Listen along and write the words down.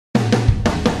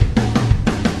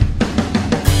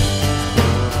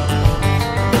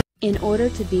In order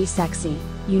to be sexy,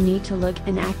 you need to look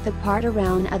and act the part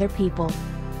around other people.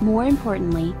 More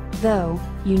importantly, though,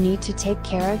 you need to take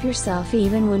care of yourself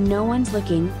even when no one's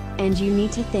looking, and you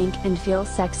need to think and feel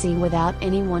sexy without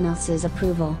anyone else's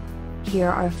approval. Here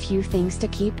are a few things to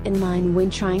keep in mind when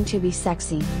trying to be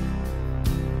sexy.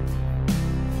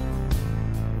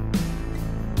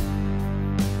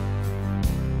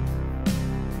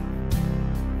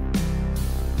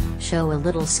 Show a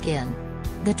little skin.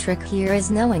 The trick here is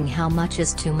knowing how much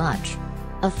is too much.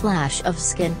 A flash of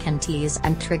skin can tease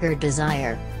and trigger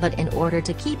desire, but in order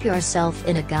to keep yourself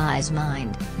in a guy's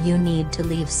mind, you need to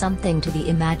leave something to the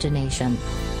imagination.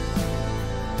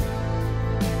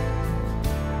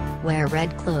 Wear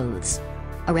red clothes.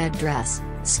 A red dress,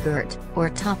 skirt, or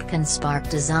top can spark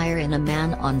desire in a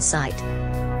man on sight.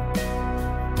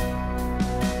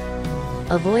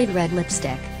 Avoid red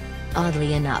lipstick.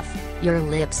 Oddly enough, your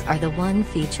lips are the one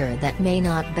feature that may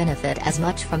not benefit as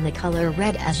much from the color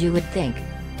red as you would think.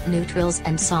 Neutrals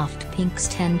and soft pinks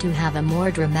tend to have a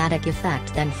more dramatic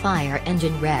effect than fire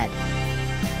engine red.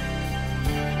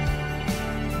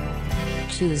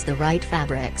 Choose the right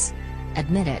fabrics.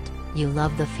 Admit it, you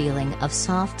love the feeling of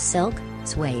soft silk,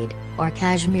 suede, or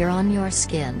cashmere on your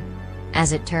skin.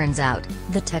 As it turns out,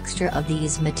 the texture of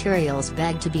these materials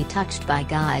beg to be touched by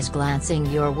guys glancing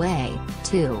your way,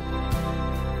 too.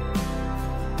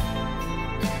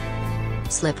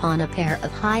 Slip on a pair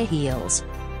of high heels.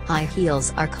 High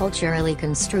heels are culturally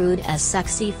construed as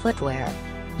sexy footwear.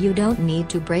 You don't need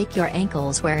to break your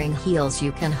ankles wearing heels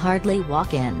you can hardly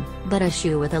walk in, but a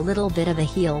shoe with a little bit of a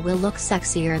heel will look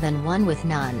sexier than one with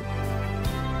none.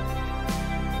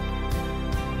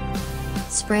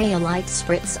 Spray a light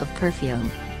spritz of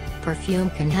perfume. Perfume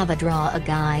can have a draw a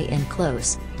guy in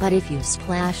close, but if you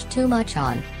splash too much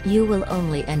on, you will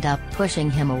only end up pushing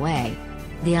him away.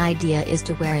 The idea is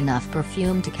to wear enough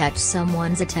perfume to catch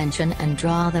someone's attention and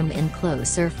draw them in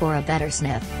closer for a better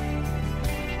sniff.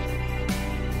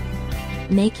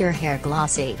 Make your hair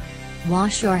glossy.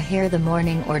 Wash your hair the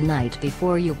morning or night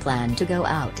before you plan to go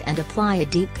out and apply a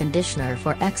deep conditioner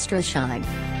for extra shine.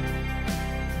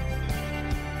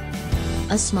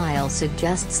 A smile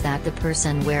suggests that the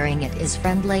person wearing it is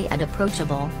friendly and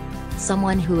approachable.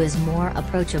 Someone who is more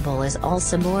approachable is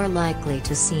also more likely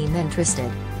to seem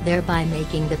interested, thereby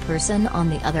making the person on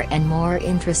the other end more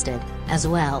interested, as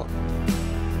well.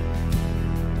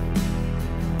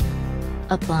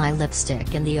 Apply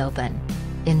lipstick in the open.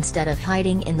 Instead of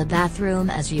hiding in the bathroom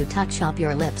as you touch up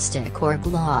your lipstick or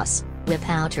gloss, whip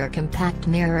out your compact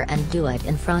mirror and do it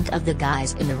in front of the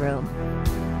guys in the room.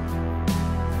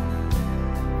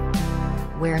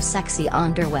 Wear sexy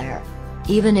underwear.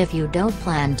 Even if you don't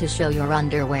plan to show your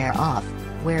underwear off,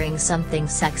 wearing something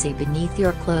sexy beneath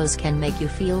your clothes can make you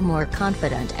feel more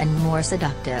confident and more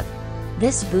seductive.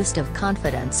 This boost of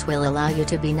confidence will allow you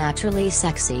to be naturally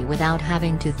sexy without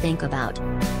having to think about.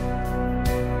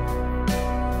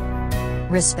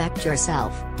 Respect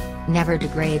yourself. Never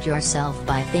degrade yourself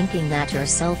by thinking that your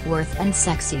self-worth and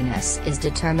sexiness is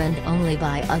determined only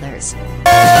by others.